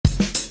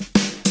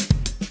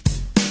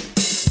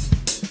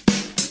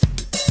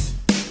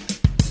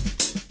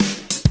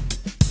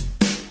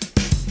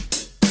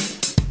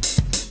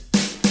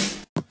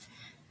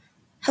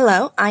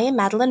Hello, I am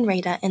Madeline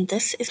Rada, and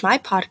this is my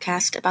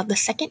podcast about the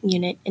second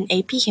unit in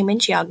AP Human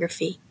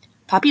Geography,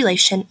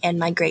 Population and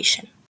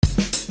Migration.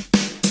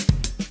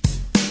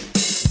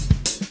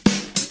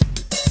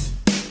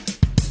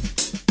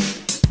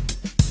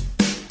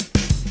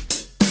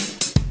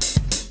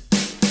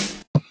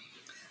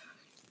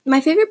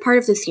 My favorite part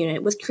of this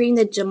unit was creating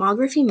the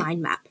demography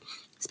mind map,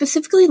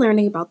 specifically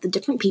learning about the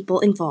different people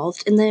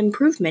involved in the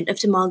improvement of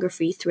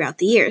demography throughout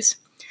the years.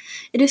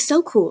 It is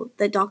so cool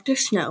that Dr.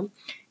 Snow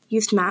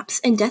used maps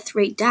and death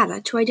rate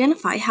data to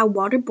identify how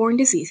waterborne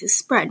diseases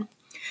spread.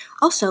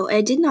 Also,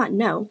 I did not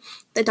know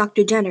that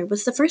Dr. Jenner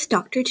was the first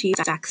doctor to use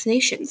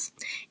vaccinations.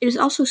 It is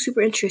also super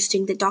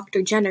interesting that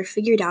Dr. Jenner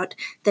figured out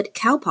that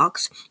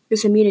cowpox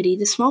is immunity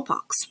to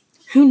smallpox.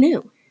 Who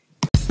knew?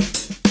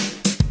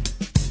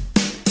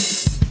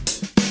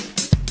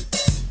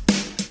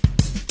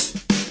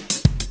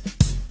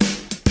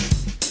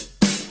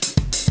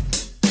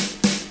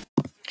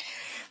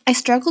 I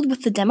struggled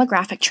with the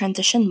demographic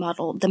transition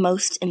model the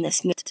most in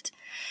this unit.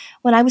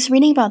 When I was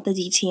reading about the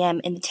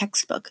DTM in the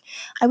textbook,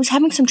 I was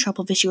having some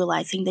trouble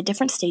visualizing the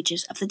different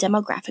stages of the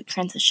demographic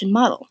transition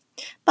model.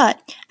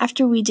 But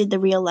after we did the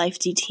real-life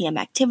DTM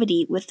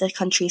activity with the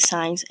country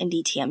signs and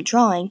DTM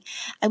drawing,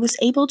 I was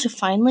able to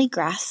finally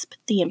grasp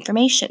the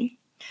information.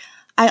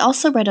 I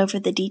also read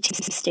over the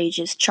DTM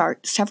stages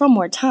chart several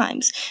more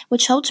times,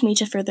 which helped me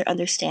to further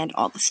understand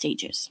all the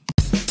stages.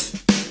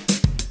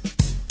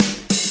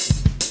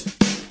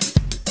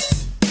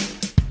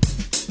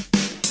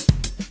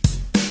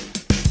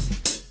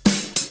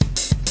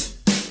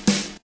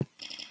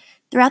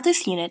 Throughout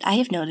this unit, I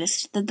have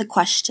noticed that the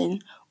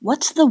question,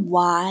 "What's the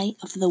why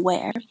of the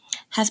where?"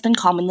 has been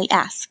commonly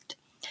asked.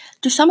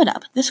 To sum it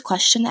up, this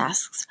question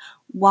asks,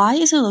 why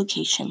is a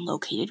location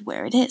located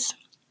where it is?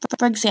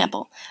 For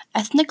example,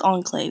 ethnic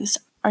enclaves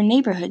are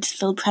neighborhoods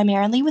filled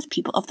primarily with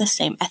people of the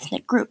same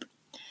ethnic group.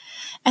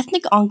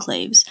 Ethnic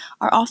enclaves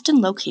are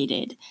often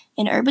located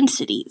in urban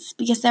cities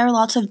because there are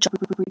lots of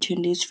job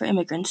opportunities for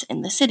immigrants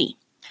in the city.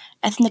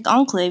 Ethnic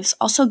enclaves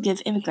also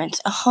give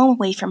immigrants a home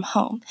away from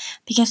home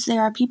because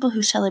there are people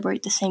who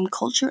celebrate the same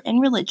culture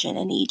and religion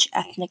in each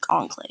ethnic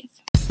enclave.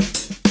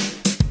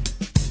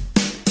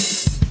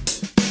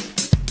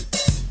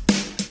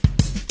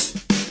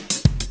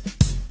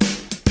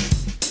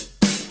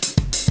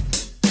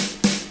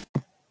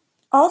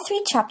 All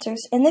three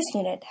chapters in this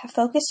unit have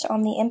focused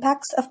on the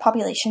impacts of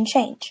population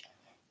change.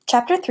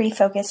 Chapter 3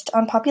 focused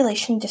on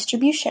population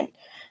distribution,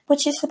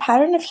 which is the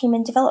pattern of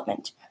human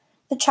development.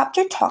 The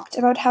chapter talked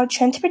about how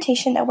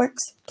transportation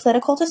networks,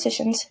 political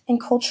decisions, and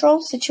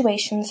cultural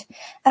situations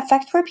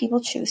affect where people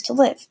choose to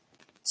live.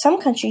 Some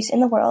countries in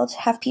the world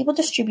have people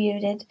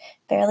distributed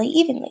fairly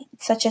evenly,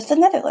 such as the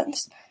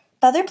Netherlands.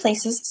 Other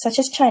places, such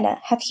as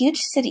China, have huge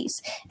cities,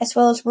 as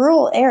well as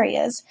rural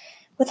areas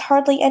with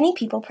hardly any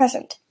people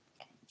present.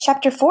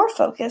 Chapter 4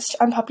 focused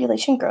on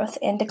population growth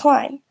and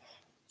decline.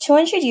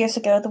 200 years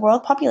ago, the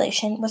world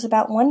population was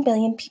about 1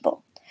 billion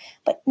people,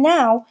 but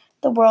now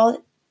the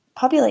world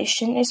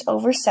population is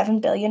over 7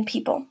 billion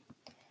people.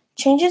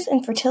 Changes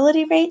in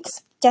fertility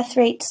rates, death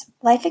rates,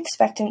 life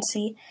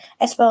expectancy,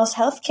 as well as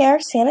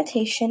healthcare,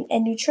 sanitation,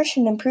 and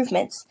nutrition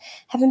improvements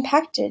have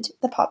impacted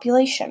the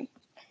population.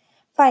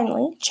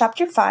 Finally,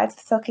 Chapter 5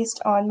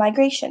 focused on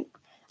migration.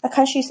 A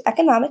country's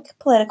economic,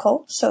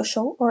 political,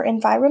 social, or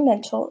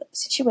environmental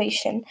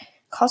situation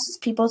causes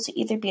people to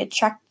either be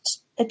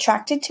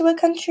attracted to a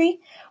country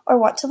or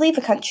want to leave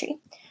a country,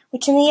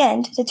 which in the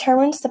end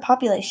determines the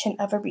population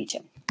of a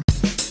region.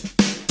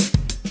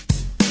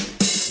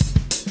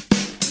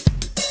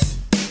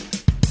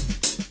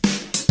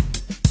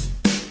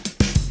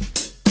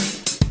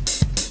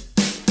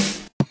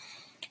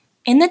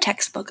 In the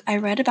textbook, I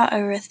read about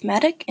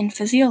arithmetic and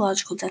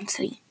physiological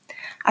density.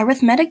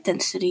 Arithmetic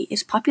density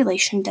is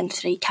population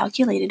density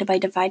calculated by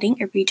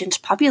dividing a region's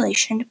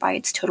population by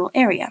its total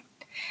area.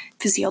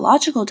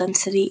 Physiological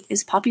density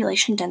is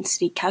population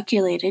density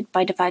calculated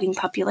by dividing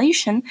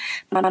population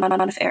by the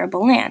amount of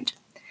arable land.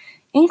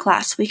 In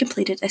class, we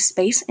completed a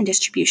space and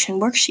distribution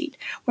worksheet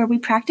where we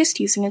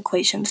practiced using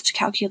equations to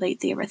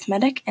calculate the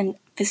arithmetic and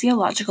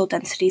physiological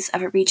densities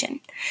of a region.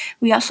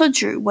 We also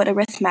drew what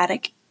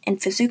arithmetic and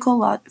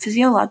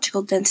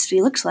physiological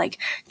density looks like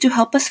to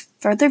help us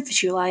further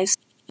visualize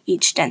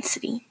each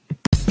density.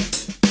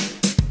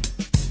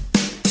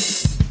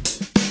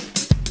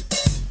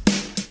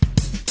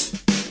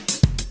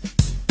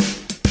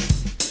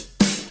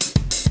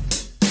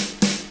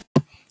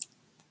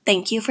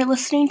 Thank you for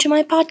listening to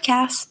my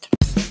podcast.